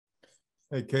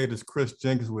Hey, Cade, it's Chris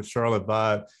Jenkins with Charlotte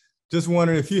Vibe. Just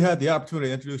wondering if you had the opportunity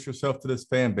to introduce yourself to this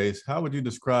fan base, how would you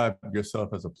describe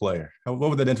yourself as a player? What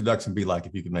would that introduction be like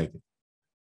if you could make it?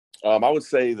 I would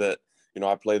say that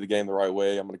I play the game the right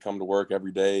way. I'm going to come to work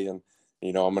every day, and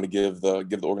I'm going to give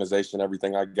the organization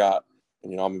everything I got.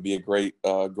 And I'm going to be a great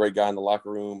guy in the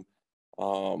locker room,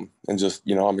 and just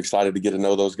I'm excited to get to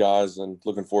know those guys and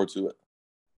looking forward to it.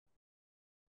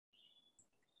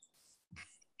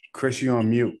 Chris, you on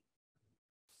mute.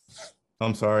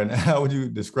 I'm sorry. And how would you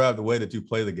describe the way that you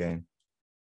play the game?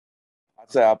 I'd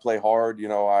say I play hard.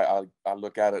 I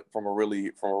look at it from a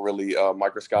really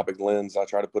microscopic lens. I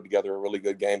try to put together a really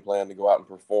good game plan to go out and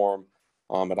perform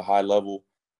at a high level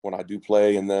when I do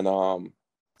play. And then,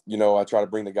 I try to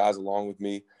bring the guys along with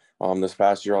me this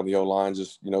past year on the O-line,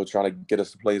 just, trying to get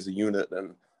us to play as a unit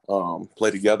and play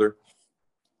together.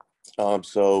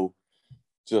 So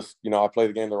just, I play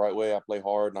the game the right way. I play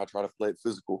hard, and I try to play it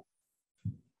physical.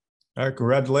 All right,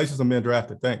 congratulations on being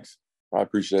drafted. Thanks. I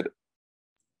appreciate it.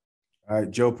 All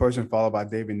right, Joe Person, followed by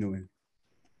David Newton.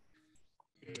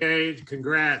 Okay,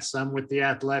 congrats. I'm with the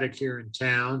Athletic here in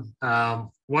town.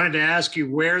 Wanted to ask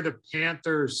you where the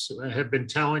Panthers have been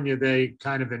telling you they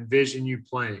kind of envision you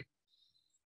playing.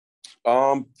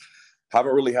 Haven't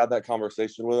really had that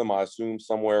conversation with them. I assume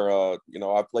somewhere, I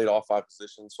played all 5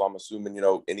 positions, so I'm assuming,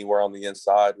 anywhere on the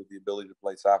inside with the ability to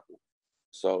play tackle.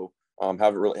 So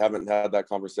haven't had that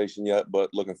conversation yet,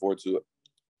 but looking forward to it.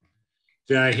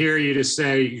 Did I hear you to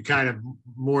say you're kind of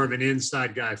more of an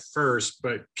inside guy first,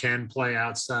 but can play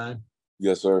outside?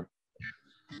 Yes, sir.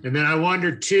 And then I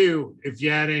wondered, too, if you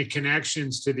had any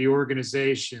connections to the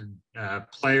organization,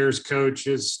 players,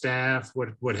 coaches, staff,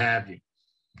 what have you?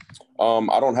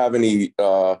 I don't have any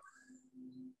I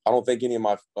don't think any of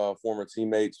my former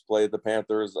teammates play at the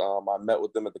Panthers. I met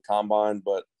with them at the Combine,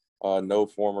 but no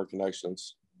former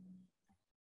connections.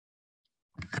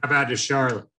 How about to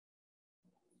Charlotte?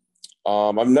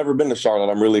 I've never been to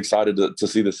Charlotte. I'm really excited to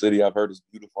see the city. I've heard it's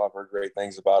beautiful. I've heard great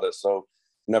things about it. So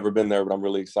never been there, but I'm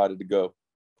really excited to go.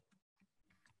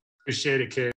 Appreciate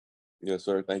it, kid. Yes,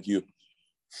 sir. Thank you.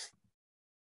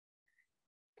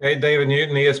 Hey, David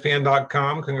Newton,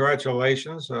 ESPN.com.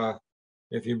 Congratulations.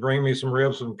 If you bring me some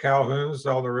ribs from Calhoun's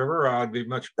on the river, I'd be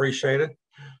much appreciated.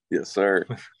 Yes, sir.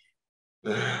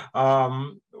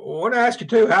 I want to ask you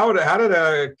too, how did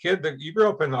a kid that you grew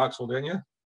up in Knoxville, didn't you?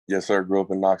 Yes, sir. Grew up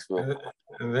in Knoxville.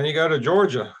 And then you go to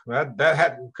Georgia.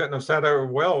 That couldn't have sat over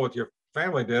well with your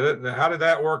family, did it? How did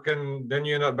that work? And then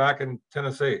you end up back in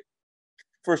Tennessee.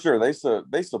 For sure,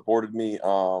 they supported me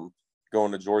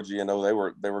going to Georgia.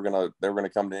 They were gonna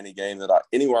come to any game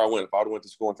anywhere I went. If I went to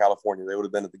school in California, they would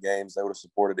have been at the games. They would have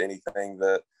supported anything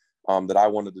that I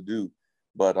wanted to do.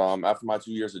 But after my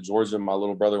 2 years at Georgia, my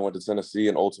little brother went to Tennessee,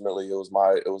 and ultimately it was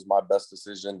my best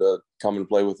decision to come and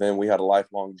play with him. We had a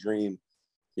lifelong dream,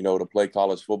 to play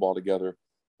college football together,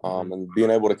 and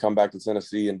being able to come back to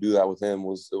Tennessee and do that with him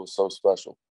was so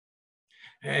special.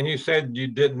 And you said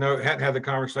you hadn't had the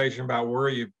conversation about where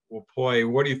you will play.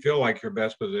 What do you feel like your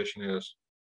best position is?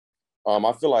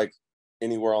 I feel like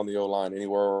anywhere on the O-line,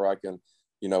 anywhere where I can,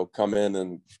 come in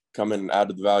and add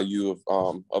to the value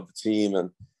of the team,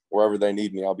 and wherever they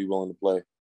need me, I'll be willing to play.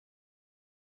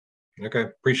 Okay,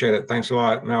 appreciate it. Thanks a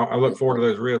lot. Now I look forward to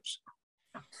those ribs.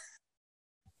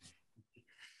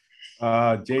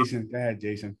 Jason, go ahead,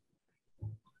 Jason.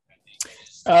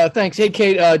 Thanks. Hey,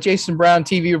 Kate, Jason Brown,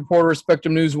 TV reporter,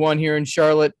 Spectrum News 1 here in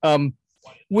Charlotte.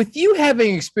 With you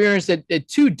having experience at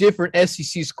 2 different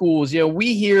SEC schools,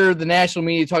 we hear the national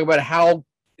media talk about how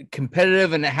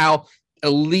competitive and how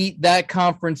elite that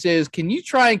conference is. Can you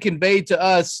try and convey to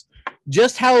us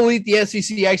just how elite the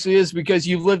SEC actually is, because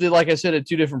you've lived it, like I said, at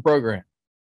 2 different programs?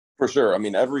 For sure. I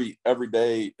mean, every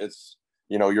day it's,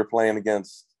 you're playing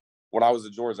against – when I was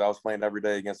at Georgia, I was playing every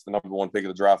day against the number 1 pick of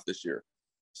the draft this year.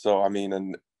 So, I mean,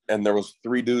 and there was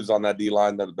 3 dudes on that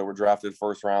D-line that were drafted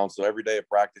first round. So every day of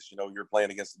practice, you're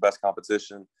playing against the best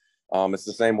competition. It's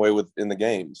the same way in the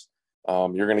games.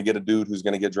 You're going to get a dude who's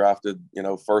going to get drafted,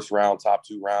 first round, top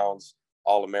 2 rounds,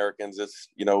 All-Americans. It's,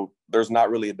 there's not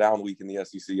really a down week in the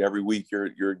SEC. Every week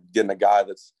you're getting a guy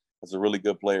that's a really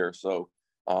good player. So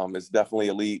it's definitely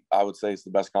elite. I would say it's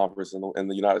the best conference in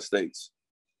the United States.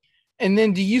 And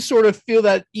then do you sort of feel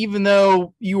that even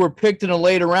though you were picked in a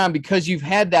later round, because you've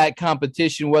had that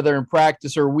competition, whether in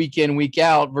practice or week in, week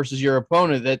out versus your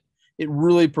opponent, that it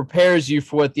really prepares you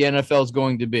for what the NFL is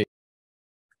going to be?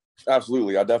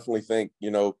 Absolutely. I definitely think,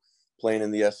 playing in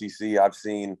the SEC, I've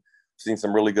seen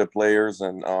some really good players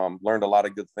and learned a lot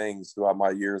of good things throughout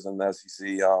my years in the SEC.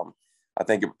 I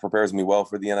think it prepares me well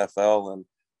for the NFL, and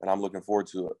I'm looking forward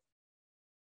to it.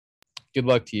 Good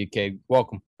luck to you, Cade.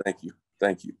 Welcome. Thank you.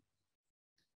 Thank you.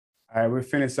 All right, we'll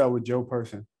finish up with Joe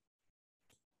Person.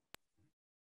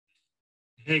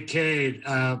 Hey, Cade,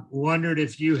 wondered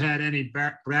if you had any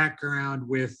background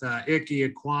with Ike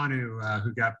Ekwonu,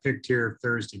 who got picked here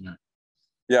Thursday night.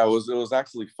 Yeah, it was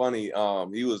actually funny.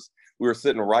 We were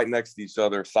sitting right next to each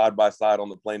other, side by side on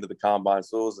the plane to the combine,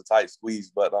 so it was a tight squeeze.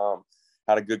 But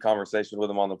had a good conversation with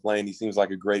him on the plane. He seems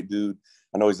like a great dude.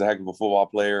 I know he's a heck of a football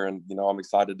player, and I'm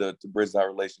excited to bridge that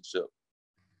relationship.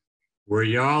 Were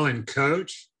y'all in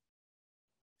coach?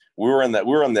 We were in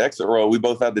the exit row. We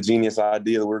both had the genius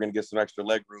idea that we were going to get some extra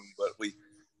leg room, but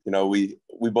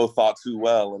we both thought too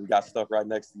well and got stuck right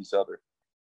next to each other.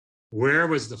 Where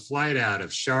was the flight out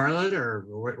of? Charlotte, or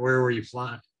where were you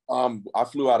flying? I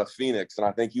flew out of Phoenix, and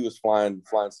I think he was flying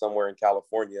somewhere in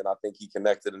California, and I think he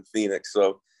connected in Phoenix.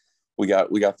 So we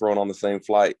got thrown on the same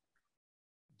flight.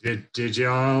 Did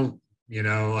y'all,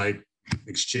 like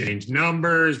exchange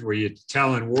numbers? Were you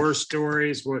telling war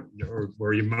stories? Or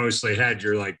were you mostly had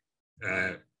your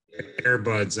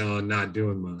earbuds on, not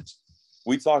doing much?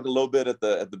 We talked a little bit at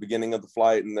the beginning of the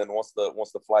flight, and then once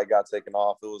the flight got taken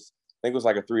off, I think it was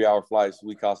like a 3-hour flight, so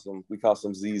we caught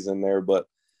some Z's in there. But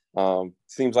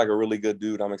seems like a really good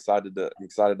dude. I'm excited to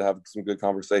have some good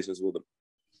conversations with him.